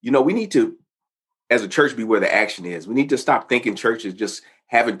we need to, as a church, be where the action is. We need to stop thinking church is just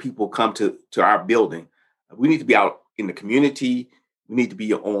having people come to our building. We need to be out in the community. We need to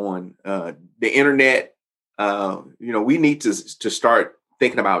be on the internet. We need to start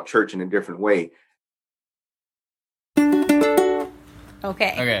thinking about church in a different way.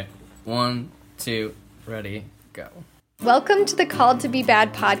 Okay. 1, 2, ready, go. Welcome to the Called to Be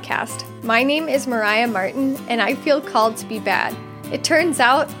Bad podcast. My name is Mariah Martin, and I feel called to be bad. It turns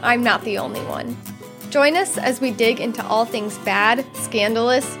out I'm not the only one. Join us as we dig into all things bad,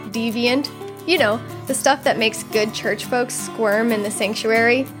 scandalous, deviant, the stuff that makes good church folks squirm in the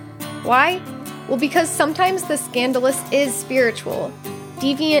sanctuary. Why? Well, because sometimes the scandalous is spiritual,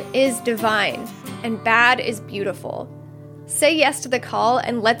 deviant is divine, and bad is beautiful. Say yes to the call,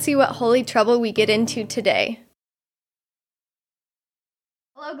 and let's see what holy trouble we get into today.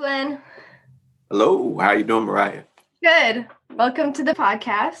 Hello, Glen. Hello. How you doing, Mariah? Good. Welcome to the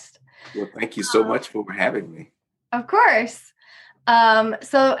podcast. Well, thank you so much for having me. Of course.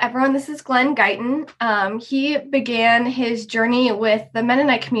 So everyone, this is Glen Guyton. He began his journey with the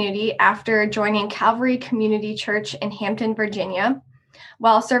Mennonite community after joining Calvary Community Church in Hampton, Virginia,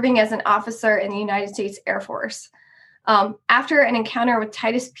 while serving as an officer in the United States Air Force. After an encounter with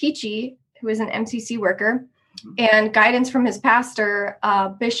Titus Peachy, who is an MCC worker, and guidance from his pastor,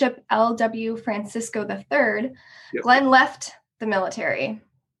 Bishop L.W. Francisco III, Glen left the military.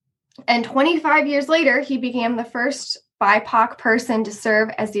 And 25 years later, he became the first BIPOC person to serve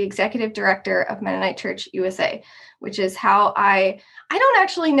as the executive director of Mennonite Church USA, which is how I don't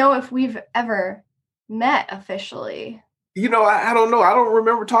actually know if we've ever met officially. I don't know. I don't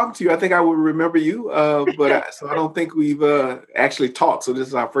remember talking to you. I think I would remember you, so I don't think we've actually talked. So this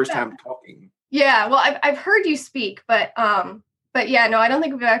is our first time talking. Yeah, well, I've heard you speak, but yeah, no, I don't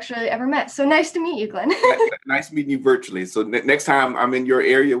think we've actually ever met. So nice to meet you, Glen. Nice meeting you virtually. So next time I'm in your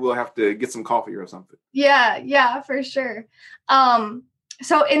area, we'll have to get some coffee or something. Yeah, for sure.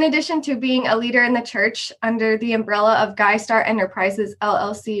 So in addition to being a leader in the church under the umbrella of Guy Star Enterprises,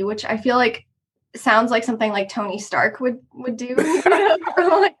 LLC, which I feel like sounds like something like Tony Stark would do,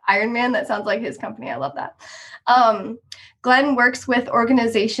 or like Iron Man. That sounds like his company. I love that. Glen works with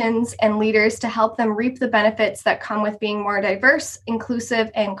organizations and leaders to help them reap the benefits that come with being more diverse,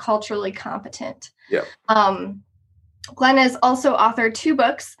 inclusive, and culturally competent. Yeah. Glen has also authored 2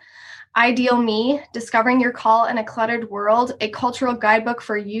 books, Ideal Me, Discovering Your Call in a Cluttered World, a cultural guidebook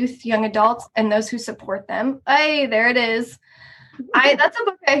for youth, young adults, and those who support them. Hey, there it is. That's a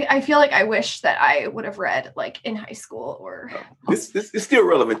book I feel like I wish that I would have read like in high school or. This is still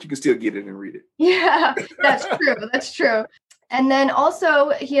relevant. You can still get it and read it. Yeah, that's true. And then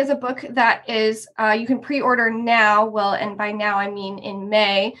also he has a book that is you can pre-order now. Well, and by now I mean in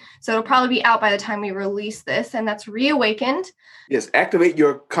May. So it'll probably be out by the time we release this. And that's Reawakened. Yes, activate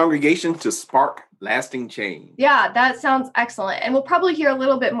your congregation to spark lasting change. Yeah, that sounds excellent. And we'll probably hear a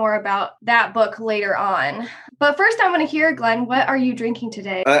little bit more about that book later on. But first I want to hear, Glen, what are you drinking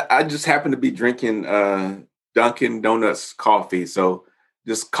today? I just happen to be drinking Dunkin' Donuts coffee. So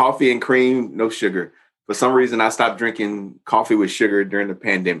just coffee and cream, no sugar. For some reason, I stopped drinking coffee with sugar during the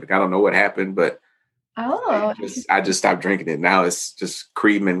pandemic. I don't know what happened, but I just stopped drinking it. Now it's just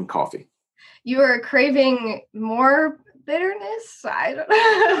cream and coffee. You are craving more bitterness? I don't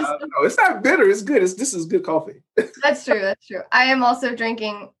know. No, it's not bitter. It's good. This is good coffee. That's true. I am also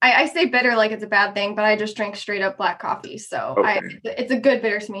drinking, I say bitter like it's a bad thing, but I just drink straight up black coffee. So it's a good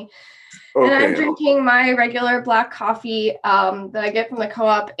bitter to me. Okay. And I'm drinking my regular black coffee that I get from the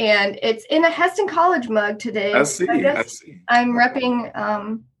co-op, and it's in a Heston College mug today. I see. I'm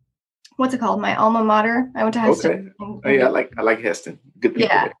repping, what's it called? My alma mater. I went to Heston. Okay. Yeah, I like Heston. Good people.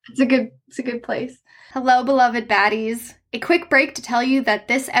 Yeah, it's a good place. Hello, beloved baddies. A quick break to tell you that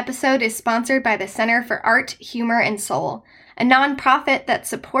this episode is sponsored by the Center for Art, Humor, and Soul, a nonprofit that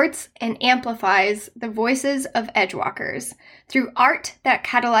supports and amplifies the voices of edgewalkers through art that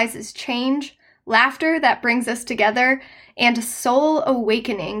catalyzes change, laughter that brings us together, and soul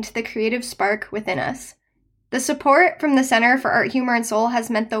awakening to the creative spark within us. The support from the Center for Art, Humor, and Soul has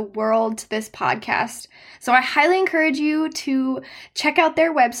meant the world to this podcast, so I highly encourage you to check out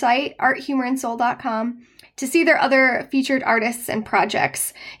their website, arthumorandsoul.com, to see their other featured artists and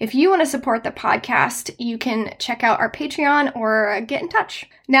projects. If you want to support the podcast, you can check out our Patreon or get in touch.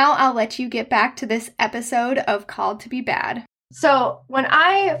 Now I'll let you get back to this episode of Called to Be Bad. So when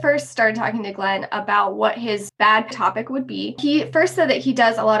I first started talking to Glen about what his bad topic would be, he first said that he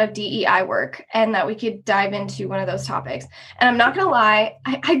does a lot of DEI work and that we could dive into one of those topics. And I'm not going to lie,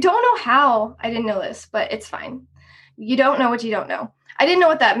 I don't know how I didn't know this, but it's fine. You don't know what you don't know. I didn't know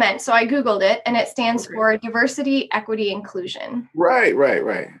what that meant. So I Googled it, and it stands for diversity, equity, inclusion. Right.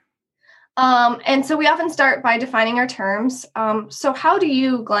 And so we often start by defining our terms. So how do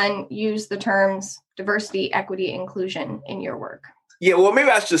you, Glenn, use the terms diversity, equity, inclusion in your work? Yeah, well, maybe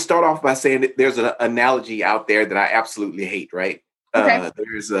I should start off by saying that there's an analogy out there that I absolutely hate, right? Okay.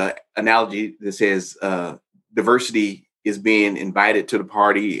 There's an analogy that says diversity is being invited to the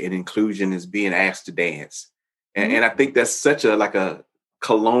party and inclusion is being asked to dance. And I think that's such a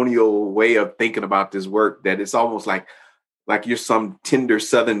colonial way of thinking about this work that it's almost like you're some tender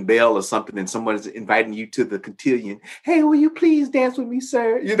Southern belle or something, and someone's inviting you to the cotillion. Hey, will you please dance with me,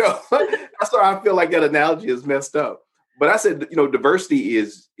 sir? You know, that's why I feel like that analogy is messed up. But I said, diversity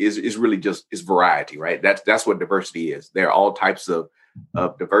is really just is variety, right? That's what diversity is. There are all types of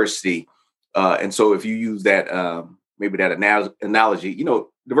diversity, and so if you use that maybe that analogy,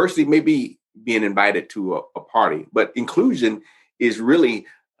 diversity may be being invited to a party, but inclusion is really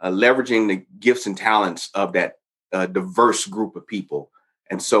leveraging the gifts and talents of that diverse group of people.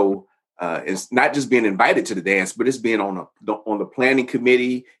 And so it's not just being invited to the dance, but it's being on the planning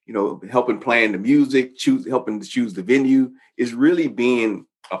committee, helping plan the music, helping to choose the venue, is really being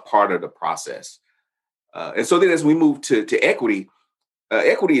a part of the process. And so then as we move to equity,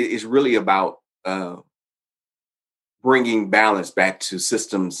 equity is really about bringing balance back to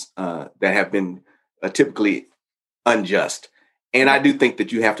systems that have been typically unjust. And I do think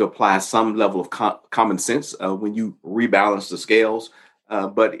that you have to apply some level of common sense when you rebalance the scales.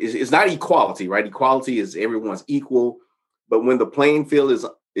 But it's not equality, right? Equality is everyone's equal. But when the playing field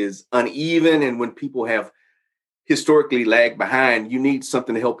is uneven and when people have historically lagged behind, you need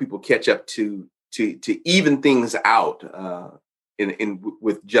something to help people catch up to even things out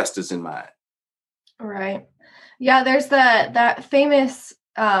with justice in mind. Right. Yeah, there's that famous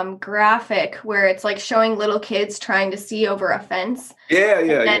graphic where it's like showing little kids trying to see over a fence.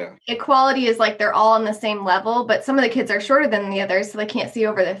 Yeah. Equality is like they're all on the same level, but some of the kids are shorter than the others, so they can't see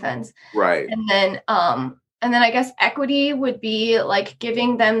over the fence. Right. And then I guess equity would be like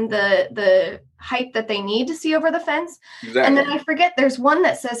giving them the height that they need to see over the fence. Exactly. And then I forget there's one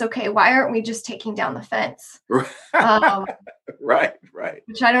that says, okay, why aren't we just taking down the fence? Right.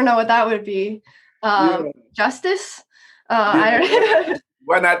 Which I don't know what that would be. Justice? I don't know.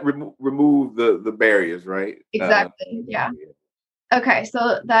 Why not remove the barriers, right? Exactly. Yeah. Okay,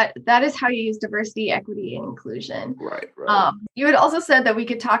 so that is how you use diversity, equity, and inclusion. Right. You had also said that we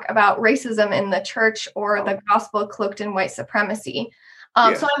could talk about racism in the church or the gospel cloaked in white supremacy.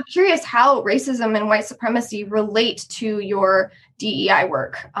 So I'm curious how racism and white supremacy relate to your DEI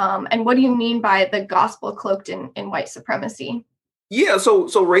work. And what do you mean by the gospel cloaked in white supremacy? Yeah, so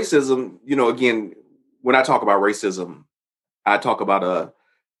racism, again, when I talk about racism, I talk about a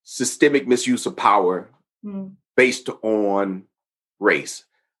systemic misuse of power based on race.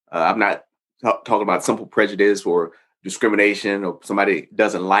 I'm not talking about simple prejudice or discrimination or somebody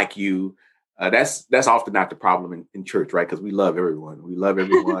doesn't like you. That's often not the problem in church, right? Because we love everyone. We love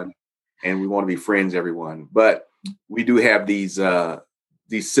everyone and we want to be friends, everyone. But we do have these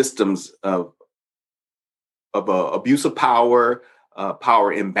systems of abuse of power,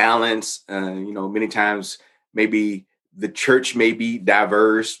 power imbalance. Many times maybe the church may be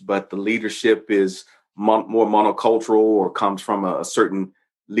diverse, but the leadership is more monocultural or comes from a certain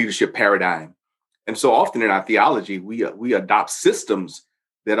leadership paradigm. And so often in our theology, we adopt systems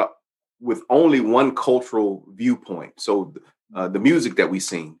that are with only one cultural viewpoint. So the music that we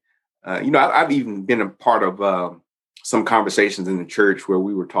sing, I've even been a part of some conversations in the church where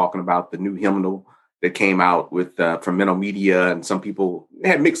we were talking about the new hymnal that came out with from Mental Media, and some people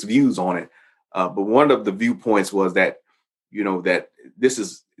had mixed views on it. But one of the viewpoints was that, that this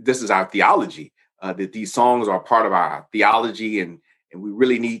is our theology, that these songs are part of our theology, and we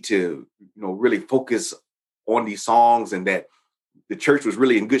really need to, really focus on these songs, and that the church was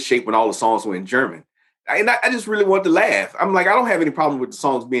really in good shape when all the songs were in German. And I just really wanted to laugh. I'm like, I don't have any problem with the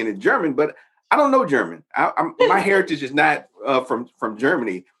songs being in German, but I don't know German. My heritage is not from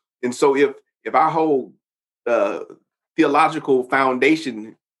Germany. And so if our whole theological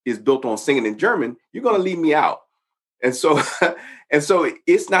foundation is built on singing in German, you're going to leave me out. And so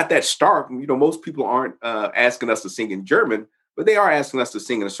it's not that stark. Most people aren't asking us to sing in German, but they are asking us to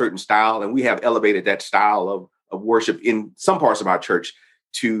sing in a certain style. And we have elevated that style of worship in some parts of our church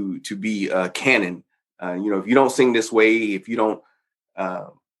to be canon. If you don't sing this way, if you don't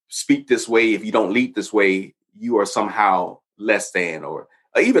speak this way, if you don't lead this way, you are somehow less than or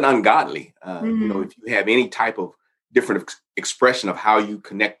even ungodly. If you have any type of different expression of how you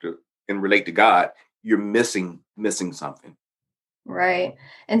connect and relate to God, you're missing something. Right.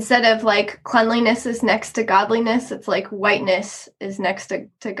 Instead of like cleanliness is next to godliness, it's like whiteness is next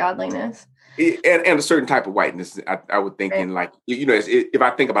to godliness. And a certain type of whiteness, I would think Right. in like, if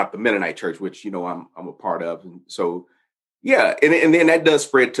I think about the Mennonite church, which, I'm a part of. And so, yeah. And then that does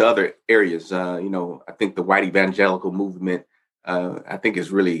spread to other areas. I think the white evangelical movement, I think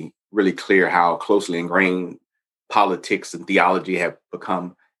is really, really clear how closely ingrained politics and theology have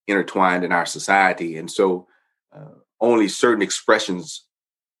become intertwined in our society. And so only certain expressions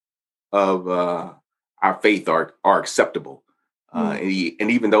of our faith are acceptable.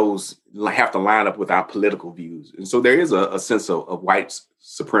 And even those have to line up with our political views. And so there is a sense of white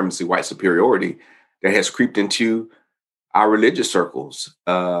supremacy, white superiority that has creeped into our religious circles.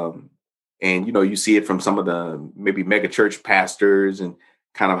 And, you see it from some of the maybe mega church pastors and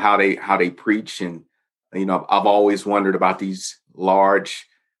kind of how they preach. And, I've always wondered about these large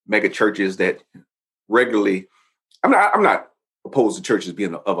mega churches that regularly, I'm not opposed to churches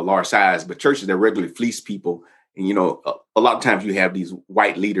being of a large size, but churches that regularly fleece people. And, a lot of times you have these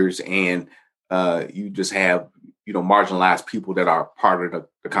white leaders and you just have, marginalized people that are part of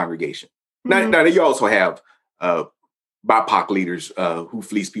the congregation. Now, you also have BIPOC leaders who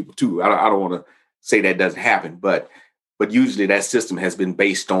fleece people too. I don't want to say that doesn't happen, but usually that system has been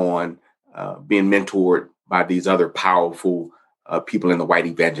based on being mentored by these other powerful people in the white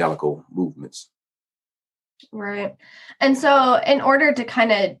evangelical movements. Right. And so in order to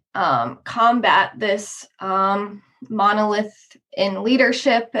kind of combat this monolith in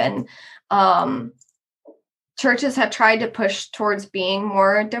leadership, and churches have tried to push towards being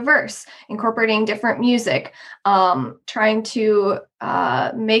more diverse, incorporating different music, trying to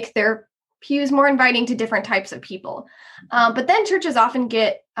make their pews more inviting to different types of people. But then churches often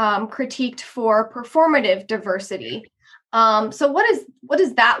get critiqued for performative diversity. So what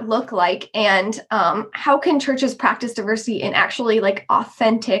does that look like? And how can churches practice diversity in actually like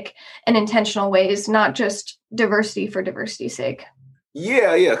authentic and intentional ways, not just diversity for diversity's sake?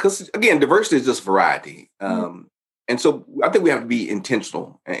 Yeah. Because again, diversity is just variety. And so I think we have to be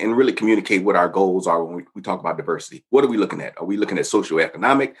intentional and really communicate what our goals are when we talk about diversity. What are we looking at? Are we looking at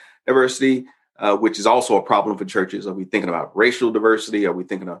socioeconomic diversity, which is also a problem for churches? Are we thinking about racial diversity? Are we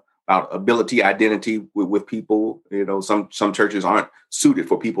thinking about ability, identity with people? Some churches aren't suited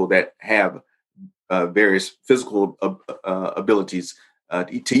for people that have various physical abilities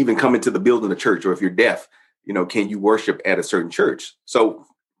to even come into the building of the church. Or if you're deaf, can you worship at a certain church? So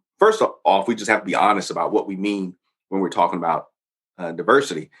first off, we just have to be honest about what we mean when we're talking about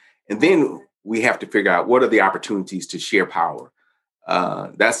diversity. And then we have to figure out what are the opportunities to share power.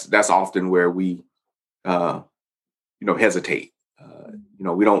 That's often where we, hesitate.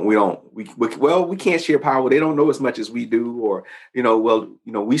 We can't share power. They don't know as much as we do, or,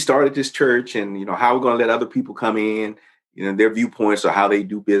 we started this church and, how are we going to let other people come in? Their viewpoints or how they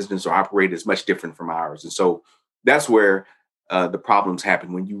do business or operate is much different from ours. And so that's where the problems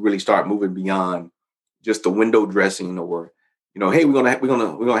happen when you really start moving beyond just the window dressing, or, hey, we're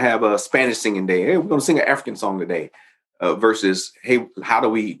gonna have a Spanish singing day. Hey, we're gonna sing an African song today, versus, hey, how do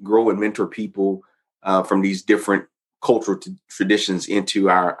we grow and mentor people from these different cultural traditions into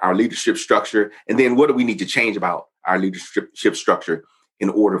our leadership structure? And then what do we need to change about our leadership structure in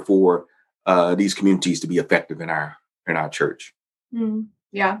order for these communities to be effective in our church?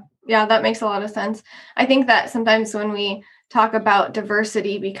 Yeah, that makes a lot of sense. I think that sometimes when we talk about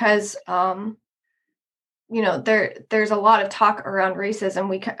diversity, because there's a lot of talk around racism,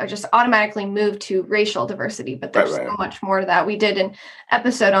 we just automatically move to racial diversity, but there's so much more to that. We did an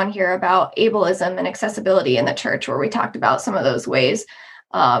episode on here about ableism and accessibility in the church, where we talked about some of those ways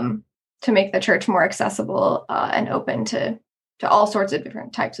to make the church more accessible and open to all sorts of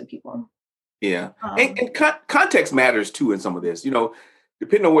different types of people. Yeah. And context matters too in some of this,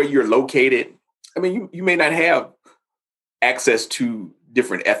 depending on where you're located. I mean, you may not have access to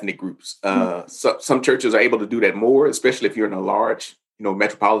different ethnic groups. So some churches are able to do that more, especially if you're in a large,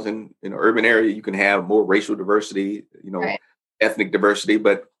 metropolitan, urban area. You can have more racial diversity, ethnic diversity.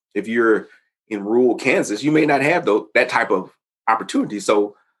 But if you're in rural Kansas, you may not have that type of opportunity.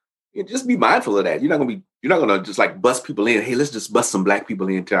 So just be mindful of that. You're not gonna just like bust people in. Hey, let's just bust some Black people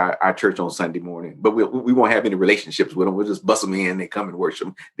into our church on Sunday morning. But we won't have any relationships with them. We'll just bust them in. They come and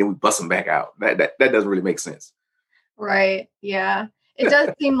worship. Then we bust them back out. That doesn't really make sense. Right. Yeah. It does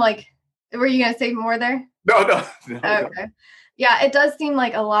seem like, were you going to say more there? No. Okay. Yeah, it does seem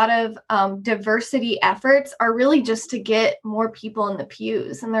like a lot of diversity efforts are really just to get more people in the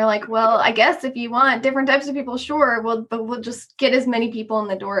pews. And they're like, well, I guess if you want different types of people, sure, but we'll just get as many people in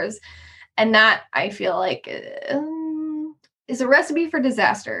the doors. And that, I feel like, is a recipe for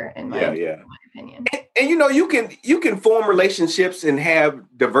disaster in my opinion. opinion. And you can form relationships and have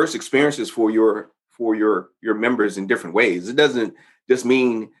diverse experiences for your members in different ways. It doesn't just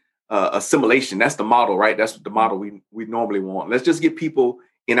mean assimilation. That's the model, right? That's the model we normally want. Let's just get people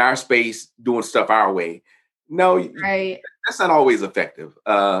in our space doing stuff our way. No, right. That's not always effective.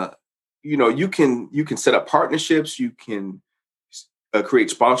 You can set up partnerships. You can create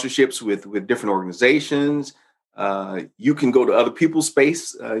sponsorships with different organizations. You can go to other people's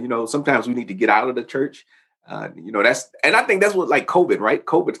space. Sometimes we need to get out of the church. And I think that's what, like COVID, right?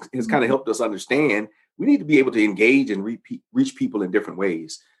 COVID has kind of helped us understand we need to be able to engage and reach people in different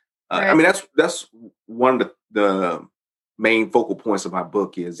ways. Right. I mean, that's one of the main focal points of my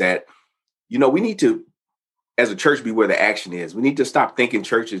book is that, we need to, as a church, be where the action is. We need to stop thinking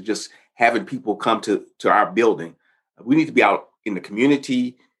church is just having people come to our building. We need to be out in the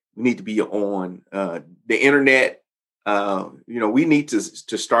community. We need to be on the internet. We need to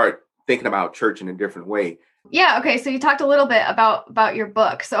start thinking about church in a different way. Yeah. Okay. So you talked a little bit about your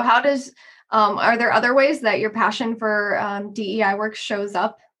book. So how does, are there other ways that your passion for DEI work shows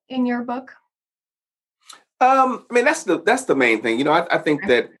up in your book? I mean, that's the main thing. I think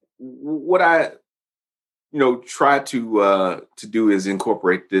that what I, try to do is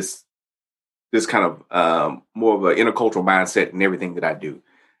incorporate this kind of more of an intercultural mindset in everything that I do.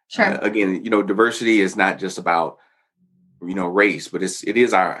 Sure. Again, diversity is not just about, race, but it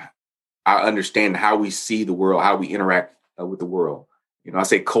is our understanding how we see the world, how we interact with the world. I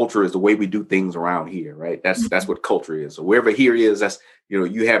say culture is the way we do things around here, right? That's what culture is. So wherever here is, that's,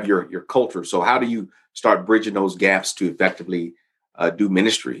 you have your culture. So how do you start bridging those gaps to effectively do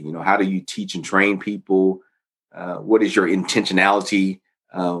ministry? How do you teach and train people? What is your intentionality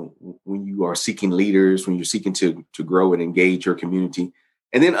when you are seeking leaders, when you're seeking to grow and engage your community?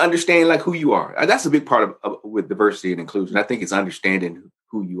 And then understand like who you are. That's a big part of with diversity and inclusion. I think it's understanding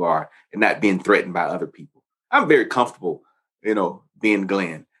who you are and not being threatened by other people. I'm very comfortable, being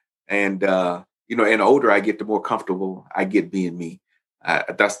Glen. And, and the older I get, the more comfortable I get being me. I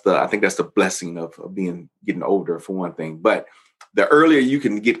think that's the blessing of getting older, for one thing. But the earlier you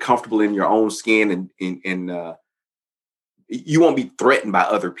can get comfortable in your own skin and you won't be threatened by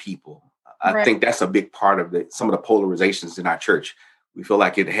other people. I think that's a big part of some of the polarizations in our church. We feel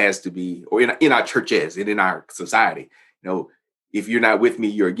like it has to be, or in our churches and in our society, if you're not with me,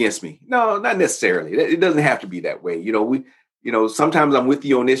 you're against me. No, not necessarily. It doesn't have to be that way. Sometimes I'm with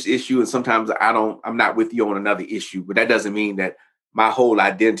you on this issue and sometimes I'm not with you on another issue, but that doesn't mean that my whole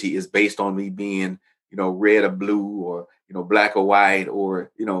identity is based on me being, red or blue or, black or white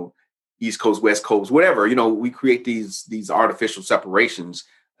or, East Coast, West Coast, whatever. We create these artificial separations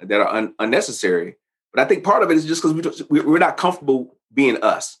that are unnecessary. But I think part of it is just because we're not comfortable being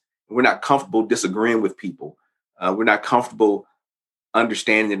us. We're not comfortable disagreeing with people. We're not comfortable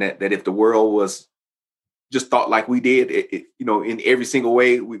understanding that if the world was just thought like we did, in every single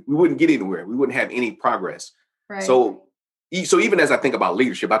way, we wouldn't get anywhere. We wouldn't have any progress. Right. So even as I think about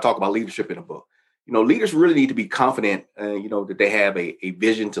leadership, I talk about leadership in a book. Leaders really need to be confident, that they have a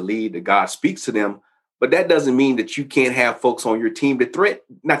vision to lead, that God speaks to them. But that doesn't mean that you can't have folks on your team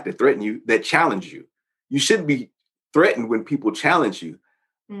not to threaten you, that challenge you. You shouldn't be threatened when people challenge you.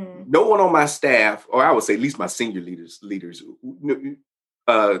 No one on my staff, or I would say at least my senior leaders, none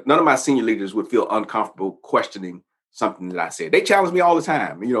of my senior leaders would feel uncomfortable questioning something that I said. They challenge me all the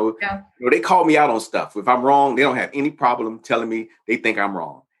time. They call me out on stuff. If I'm wrong, they don't have any problem telling me they think I'm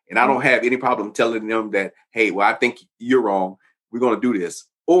wrong. And I don't have any problem telling them that, hey, well, I think you're wrong. We're going to do this.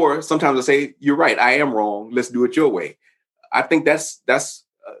 Or sometimes I say, you're right. I am wrong. Let's do it your way. I think that's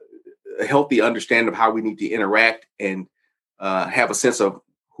a healthy understanding of how we need to interact and have a sense of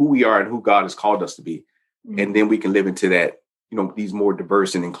who we are and who God has called us to be. Mm-hmm. And then we can live into that, these more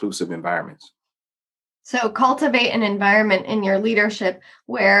diverse and inclusive environments. So cultivate an environment in your leadership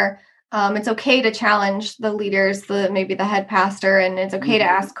where it's okay to challenge the leaders, maybe the head pastor, and it's okay to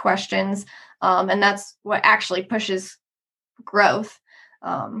ask questions. And that's what actually pushes growth.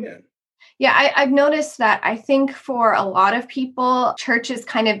 I've noticed that I think for a lot of people, church is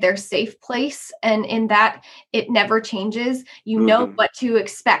kind of their safe place. And in that, it never changes. You know what to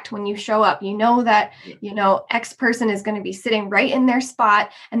expect when you show up. You know that, X person is going to be sitting right in their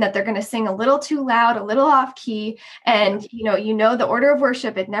spot and that they're going to sing a little too loud, a little off key. And, the order of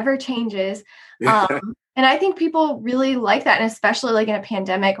worship, it never changes. And I think people really like that. And especially like in a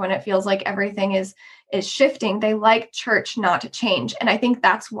pandemic when it feels like everything is shifting, they like church not to change. And I think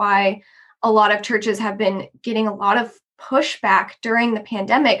that's why a lot of churches have been getting a lot of pushback during the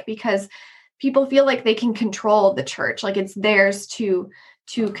pandemic because people feel like they can control the church, like it's theirs to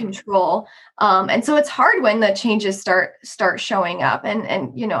to control. And so it's hard when the changes start showing up.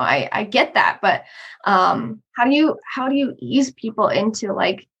 And you know, I get that, but how do you ease people into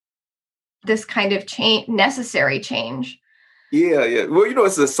like this kind of change, necessary change? Yeah, yeah. Well, you know,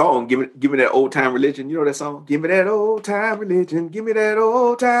 it's a song. Give me that old time religion. You know that song? Give me that old time religion. Give me that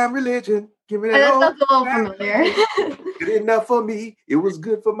old time religion. Give me that That old sounds a little time familiar. religion. Good enough for me. It was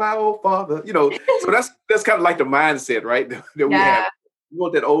good for my old father. You know, so that's kind of like the mindset, right? That we have. We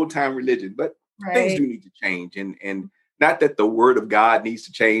want that old time religion, but things do need to change, and not that the word of God needs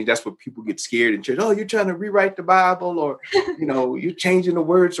to change. That's what people get scared in church. Oh, you're trying to rewrite the Bible, or you know, you're changing the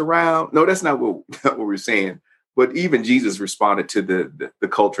words around. No, that's not what we're saying. But even Jesus responded to the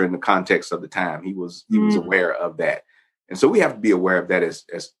culture and the context of the time. He was aware of that, and so we have to be aware of that as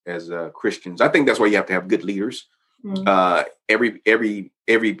Christians. I think that's why you have to have good leaders.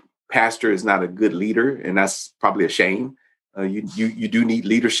 Every pastor is not a good leader, and that's probably a shame. You do need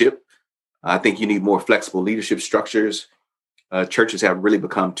leadership. I think you need more flexible leadership structures. Churches have really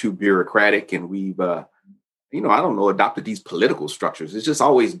become too bureaucratic, and we've adopted these political structures. It just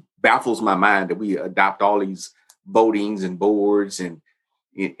always baffles my mind that we adopt all these votings and boards and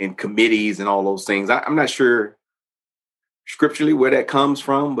committees and all those things. I'm not sure scripturally where that comes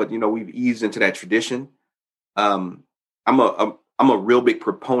from, but you know, we've eased into that tradition. I'm a real big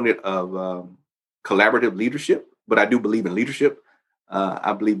proponent of collaborative leadership, but I do believe in leadership.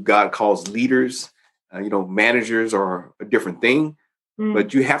 I believe God calls leaders. Managers are a different thing,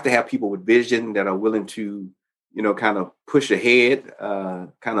 but you have to have people with vision that are willing to, kind of push ahead, I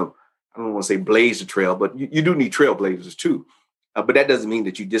don't want to say blaze the trail, but you do need trailblazers too. But that doesn't mean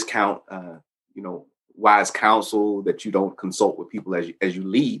that you discount, wise counsel, that you don't consult with people as you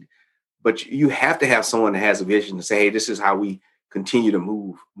lead. But you have to have someone that has a vision to say, hey, this is how we continue to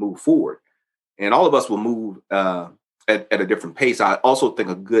move forward. And all of us will move at a different pace. I also think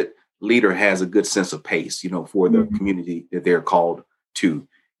a good leader has a good sense of pace, for the community that they're called to.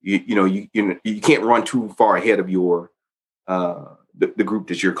 You can't run too far ahead of your the group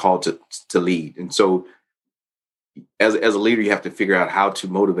that you're called to lead. And so as a leader, you have to figure out how to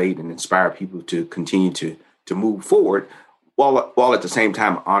motivate and inspire people to continue to move forward while at the same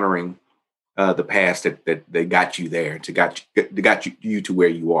time honoring the past that they got you there, got you to where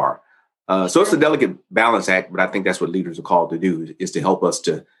you are. So it's a delicate balance act, but I think that's what leaders are called to do, is to help us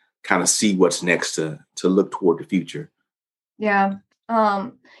to kind of see what's next, to look toward the future. Yeah.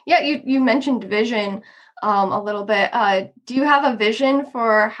 You mentioned vision a little bit. Do you have a vision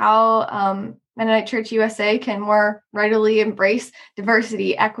for how Mennonite Church USA can more readily embrace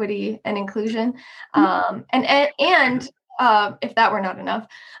diversity, equity, and inclusion? And if that were not enough,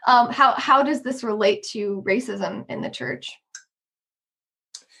 how does this relate to racism in the church?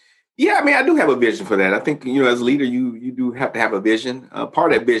 Yeah, I mean, I do have a vision for that. I think, as a leader, you do have to have a vision.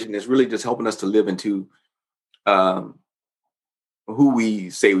 Part of that vision is really just helping us to live into who we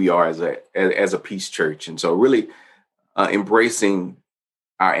say we are as a peace church. And so really embracing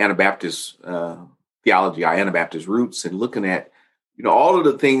our Anabaptist theology, our Anabaptist roots, and looking at, all of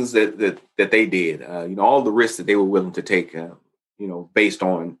the things that they did, all the risks that they were willing to take, based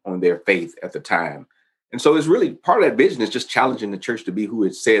on their faith at the time. And so it's really part of that vision is just challenging the church to be who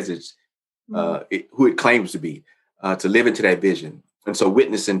it says who it claims to be, to live into that vision. And so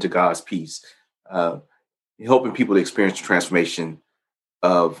witnessing to God's peace, helping people to experience the transformation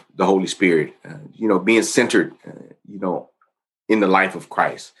of the Holy Spirit, being centered, in the life of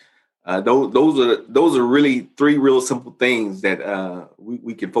Christ. Those are really three real simple things that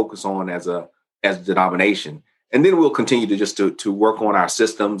we can focus on as a denomination. And then we'll continue to work on our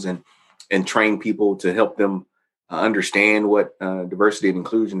systems and train people to help them understand what diversity and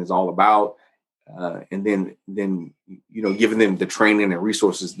inclusion is all about. And then giving them the training and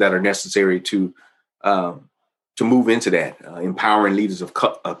resources that are necessary to move into that, empowering leaders of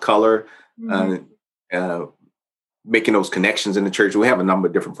color, making those connections in the church. We have a number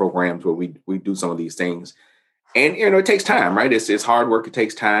of different programs where we do some of these things. And, it takes time, right? It's hard work. It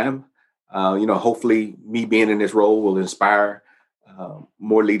takes time. Hopefully me being in this role will inspire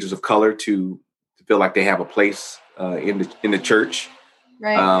more leaders of color to feel like they have a place in the church.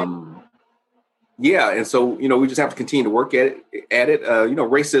 Right. And so, we just have to continue to work at it.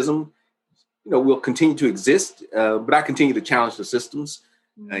 Racism, will continue to exist, but I continue to challenge the systems.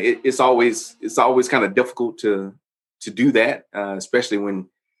 It's always kind of difficult to do that, especially when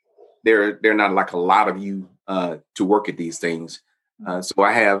there are not like a lot of you to work at these things. So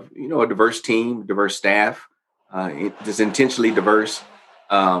I have, a diverse team, diverse staff, just intentionally diverse.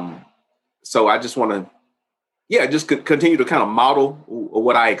 So I just want to, just continue to kind of model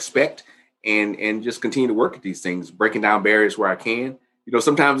what I expect and just continue to work at these things, breaking down barriers where I can.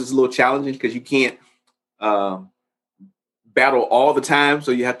 sometimes it's a little challenging because you can't battle all the time.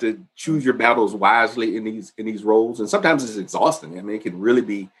 So you have to choose your battles wisely in these roles. And sometimes it's exhausting. I mean, it can really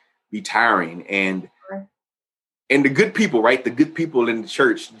be tiring. And the good people, right? The good people in the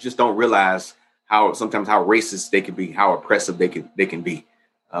church just don't realize sometimes how racist they can be, how oppressive they can be.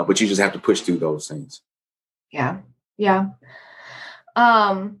 But you just have to push through those things. Yeah. Yeah.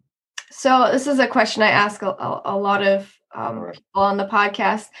 So this is a question I ask a lot of people on the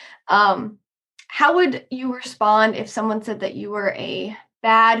podcast. How would you respond if someone said that you were a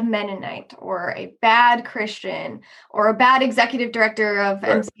bad Mennonite or a bad Christian or a bad executive director of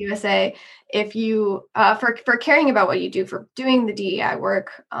MCUSA, if you for caring about what you do, for doing the DEI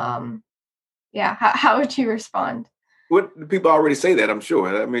work? How would you respond? What people already say that, I'm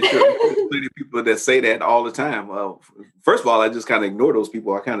sure. I mean, sure, there's plenty of people that say that all the time. First of all, I just kind of ignore those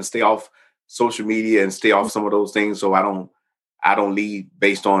people. I kind of stay off social media and stay off some of those things, so I don't lead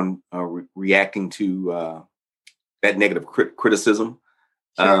based on reacting to that negative criticism.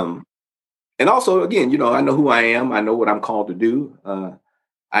 Sure. And also, again, I know who I am. I know what I'm called to do.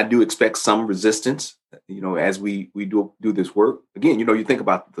 I do expect some resistance, as we do this work. Again, you think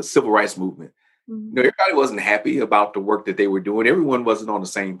about the civil rights movement. Everybody wasn't happy about the work that they were doing. Everyone wasn't on the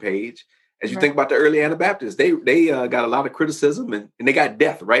same page. As you think about the early Anabaptists, they got a lot of criticism and they got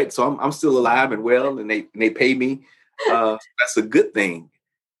death, right? So I'm still alive and well, and they pay me. That's a good thing.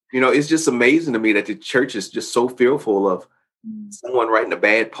 It's just amazing to me that the church is just so fearful of someone writing a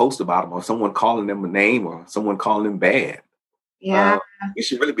bad post about them, or someone calling them a name, or someone calling them bad. Yeah, we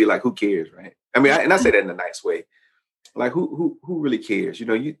should really be like, who cares, right? I mean, and I say that in a nice way. Like, who really cares?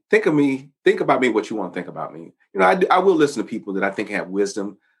 You think about me what you want to think about me. I will listen to people that I think have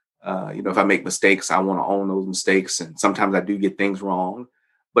wisdom. If I make mistakes, I want to own those mistakes. And sometimes I do get things wrong.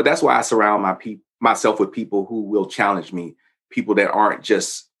 But that's why I surround myself with people who will challenge me, people that aren't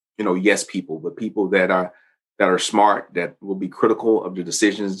just, yes people, but people that are smart, that will be critical of the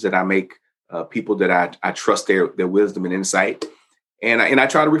decisions that I make, people that I trust their wisdom and insight. And I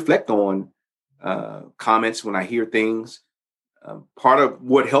try to reflect on comments when I hear things. Part of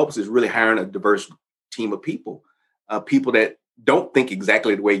what helps is really hiring a diverse team of people, people that don't think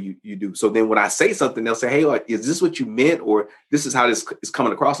exactly the way you do. So then when I say something, they'll say, hey, is this what you meant? Or this is how this is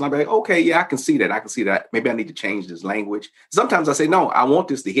coming across. And I'll be like, okay, yeah, I can see that. Maybe I need to change this language. Sometimes I say, no, I want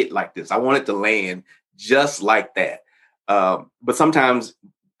this to hit like this. I want it to land just like that. But sometimes,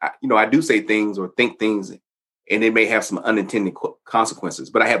 I do say things or think things, and it may have some unintended consequences.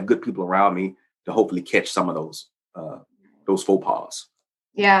 But I have good people around me to hopefully catch some of those faux pas.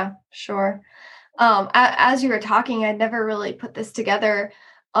 Yeah, sure. As you were talking, I'd never really put this together.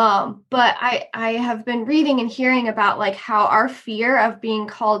 But I have been reading and hearing about like how our fear of being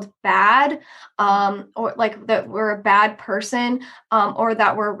called bad, or like that we're a bad person, or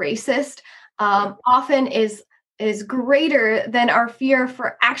that we're racist, often is greater than our fear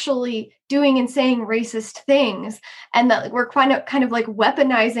for actually doing and saying racist things. And that we're kind of like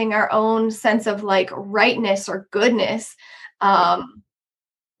weaponizing our own sense of like rightness or goodness.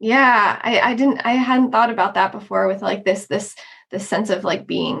 Yeah, I hadn't thought about that before with like this sense of like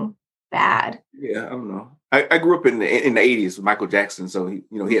being bad. Yeah, I don't know. I grew up in the 80s with Michael Jackson, so he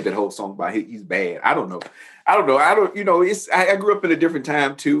had that whole song about he's bad. I don't know. I grew up in a different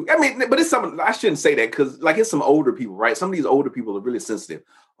time too. I mean, but it's something I shouldn't say that because like it's some older people, right? Some of these older people are really sensitive.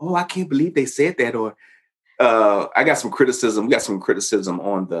 Oh, I can't believe they said that. Or I got some criticism. We got some criticism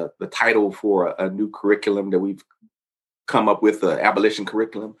on the title for a new curriculum that we've come up with, the abolition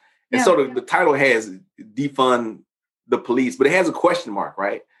curriculum. And so the title has defund the police, but it has a question mark,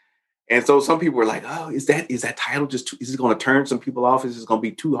 right? And so some people were like, oh, is that title is it going to turn some people off? Is it going to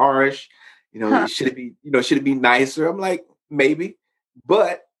be too harsh? Should it be nicer? I'm like, maybe.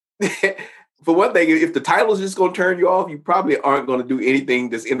 But for one thing, if the title is just going to turn you off, you probably aren't going to do anything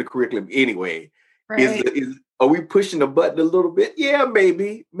that's in the curriculum anyway. Right. Are we pushing the button a little bit? Yeah,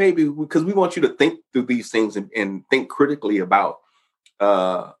 maybe, because we want you to think through these things and think critically about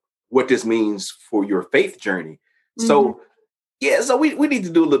what this means for your faith journey. Mm-hmm. So we need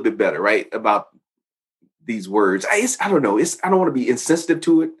to do a little bit better, right, about these words. I don't know. I don't want to be insensitive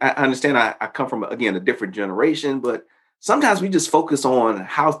to it. I understand I come from, again, a different generation, but sometimes we just focus on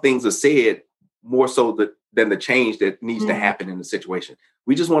how things are said more so than the change that needs to happen in the situation.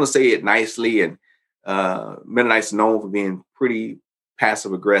 We just want to say it nicely, and Mennonites known for being pretty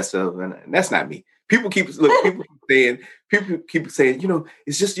passive aggressive, and that's not me. People keep saying,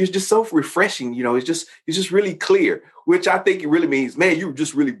 it's just, you're just so refreshing. It's just really clear, which I think it really means, man, you're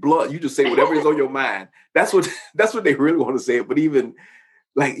just really blunt. You just say whatever is on your mind. That's what they really want to say. But even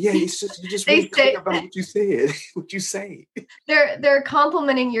Like, yeah, you just really clear about what you said, what you say. They're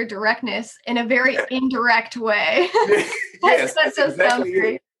complimenting your directness in a very indirect way. Yes, that does sound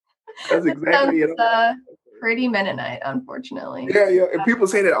great. That's exactly it. Pretty Mennonite, unfortunately. Yeah. And people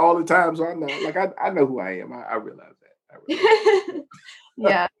say that all the time. So I know, like, I know who I am. I realize that.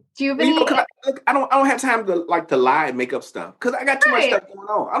 Yeah. Do you have any? I don't have time to lie and make up stuff because I got too much stuff going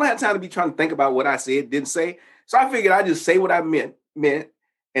on. I don't have time to be trying to think about what I said, didn't say. So I figured I just say what I meant.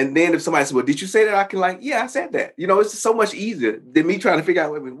 And then if somebody says, well, did you say that? I can yeah, I said that. It's just so much easier than me trying to figure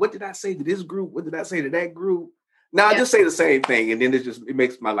out, what did I say to this group? What did I say to that group? Now I just say the same thing. And then it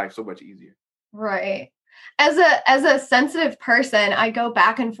makes my life so much easier. Right. As a sensitive person, I go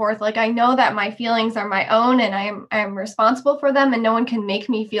back and forth. Like, I know that my feelings are my own and I'm responsible for them and no one can make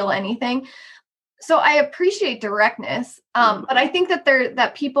me feel anything. So I appreciate directness. But I think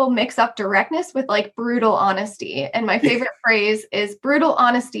that people mix up directness with like brutal honesty. And my favorite phrase is brutal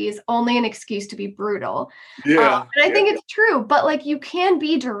honesty is only an excuse to be brutal. And I think it's true, but like you can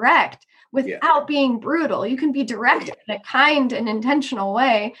be direct without being brutal. You can be direct in a kind and intentional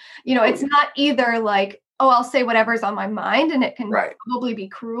way. It's not either like, oh, I'll say whatever's on my mind and it can probably be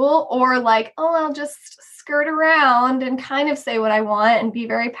cruel, or like, oh, I'll just skirt around and kind of say what I want and be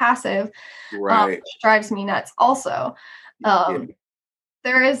very passive. Which drives me nuts also.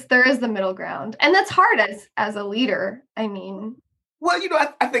 There is the middle ground, and that's hard as a leader. I mean, well,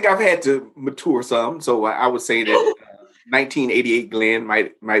 I think I've had to mature some, so I would say that 1988 Glen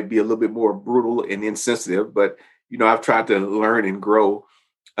might be a little bit more brutal and insensitive, but I've tried to learn and grow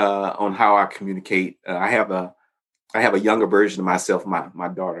on how I communicate. I have a younger version of myself, my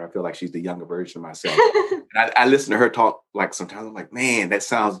daughter. I feel like she's the younger version of myself. And I listen to her talk, like sometimes I'm like, man, that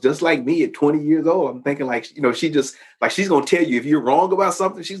sounds just like me at 20 years old. I'm thinking like, she just like, she's going to tell you if you're wrong about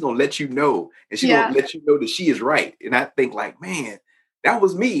something, she's going to let you know. And she's going to let you know that she is right. And I think like, man, that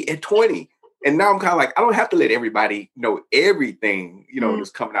was me at 20. And now I'm kind of like, I don't have to let everybody know everything, that's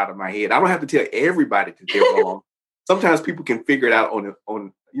coming out of my head. I don't have to tell everybody that they're wrong. Sometimes people can figure it out on their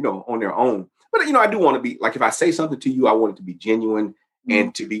own. But, I do want to be like, if I say something to you, I want it to be genuine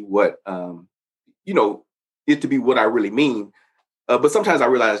and to be what, it to be what I really mean. But sometimes I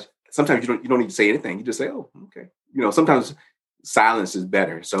realize sometimes you don't need to say anything. You just say, oh, okay. Sometimes silence is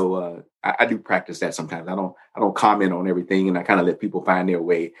better. So I do practice that sometimes. I don't comment on everything, and I kind of let people find their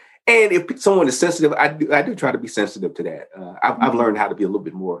way. And if someone is sensitive, I do try to be sensitive to that. I've learned how to be a little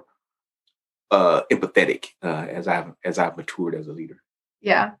bit more empathetic as I've matured as a leader.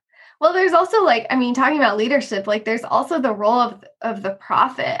 Yeah. Well, there's also talking about leadership, like there's also the role of the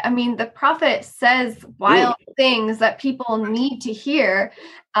prophet. I mean, the prophet says wild things that people need to hear.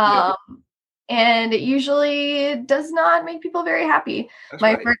 And it usually does not make people very happy.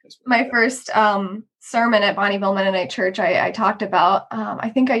 My first sermon at Bonneville Mennonite Church, I talked about, I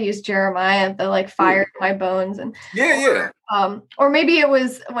think I used Jeremiah, the fire in my bones. And or maybe it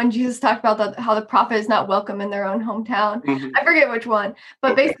was when Jesus talked about how the prophet is not welcome in their own hometown. I forget which one,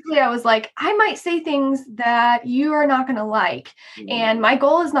 but basically I was like, I might say things that you are not going to like. And my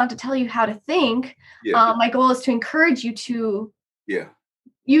goal is not to tell you how to think. My goal is to encourage you to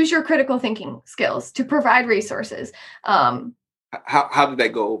use your critical thinking skills to provide resources. How did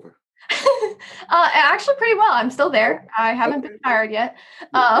that go over? Actually pretty well. I'm still there. I haven't been fired yet.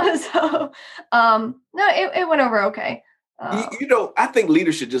 No, it went over okay. I think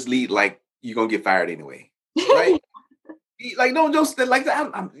leaders should just lead like you're going to get fired anyway. Right? Like, no, just like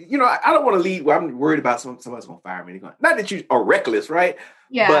that. I don't want to lead where I'm worried about somebody's going to fire me. Not that you are reckless, right?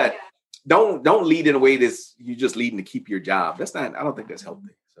 Yeah. But don't lead in a way that's you just leading to keep your job. That's not, I don't think that's healthy.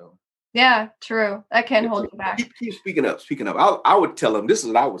 So yeah, true. That can hold you back. Keep speaking up. I would tell them, this is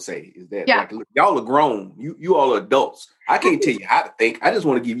what I would say is that like, look, y'all are grown. You all are adults. I can't tell you how to think. I just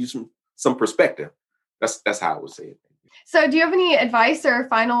want to give you some perspective. That's how I would say it. So do you have any advice or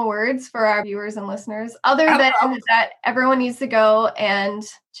final words for our viewers and listeners other than that everyone needs to go and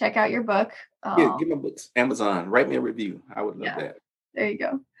check out your book? Get my books, Amazon, write me a review. I would love that. There you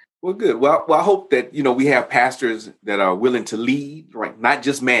go. Well, good. Well, I hope that, we have pastors that are willing to lead, right? Not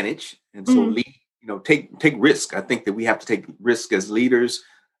just manage. And so lead, take risk. I think that we have to take risk as leaders,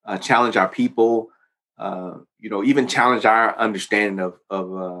 challenge our people, even challenge our understanding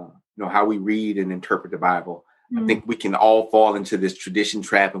of how we read and interpret the Bible. I think we can all fall into this tradition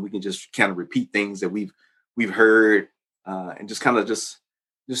trap, and we can just kind of repeat things that we've heard and just kind of just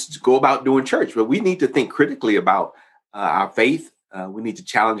go about doing church. But we need to think critically about our faith. We need to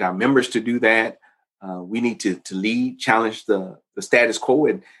challenge our members to do that. We need to lead, challenge the status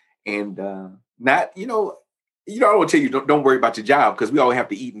quo, and not, I don't want to tell you don't worry about your job because we all have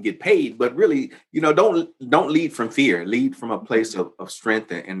to eat and get paid. But really, don't lead from fear. Lead from a place of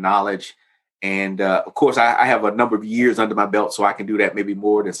strength and knowledge. And of course, I have a number of years under my belt, so I can do that maybe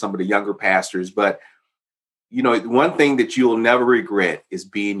more than some of the younger pastors. But one thing that you'll never regret is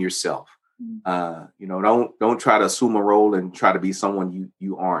being yourself. Don't try to assume a role and try to be someone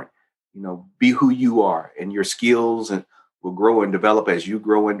you aren't. Be who you are, and your skills and will grow and develop as you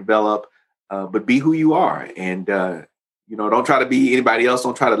grow and develop. But be who you are, and don't try to be anybody else.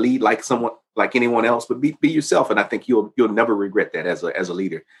 Don't try to lead like anyone else, but be yourself. And I think you'll never regret that as a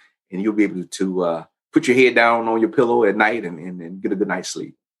leader, and you'll be able to put your head down on your pillow at night and get a good night's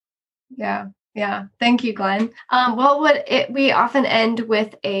sleep. Yeah. Yeah. Thank you, Glenn. We often end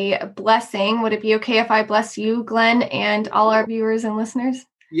with a blessing. Would it be okay if I bless you, Glenn, and all our viewers and listeners?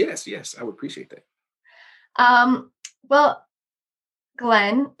 Yes, I would appreciate that. Well,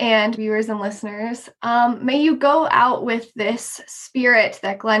 Glenn and viewers and listeners, may you go out with this spirit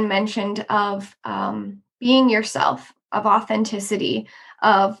that Glenn mentioned of being yourself, of authenticity,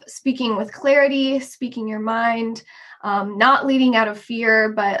 of speaking with clarity, speaking your mind, not leading out of fear,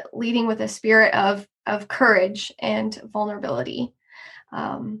 but leading with a spirit of courage and vulnerability.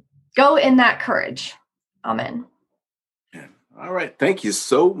 Go in that courage. Amen. All right. Thank you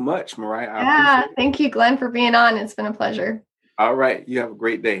so much, Mariah. Yeah. Thank you, Glenn, for being on. It's been a pleasure. All right. You have a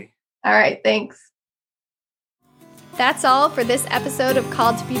great day. All right. Thanks. That's all for this episode of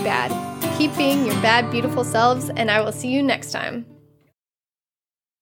Called to Be Bad. Keep being your bad, beautiful selves, and I will see you next time.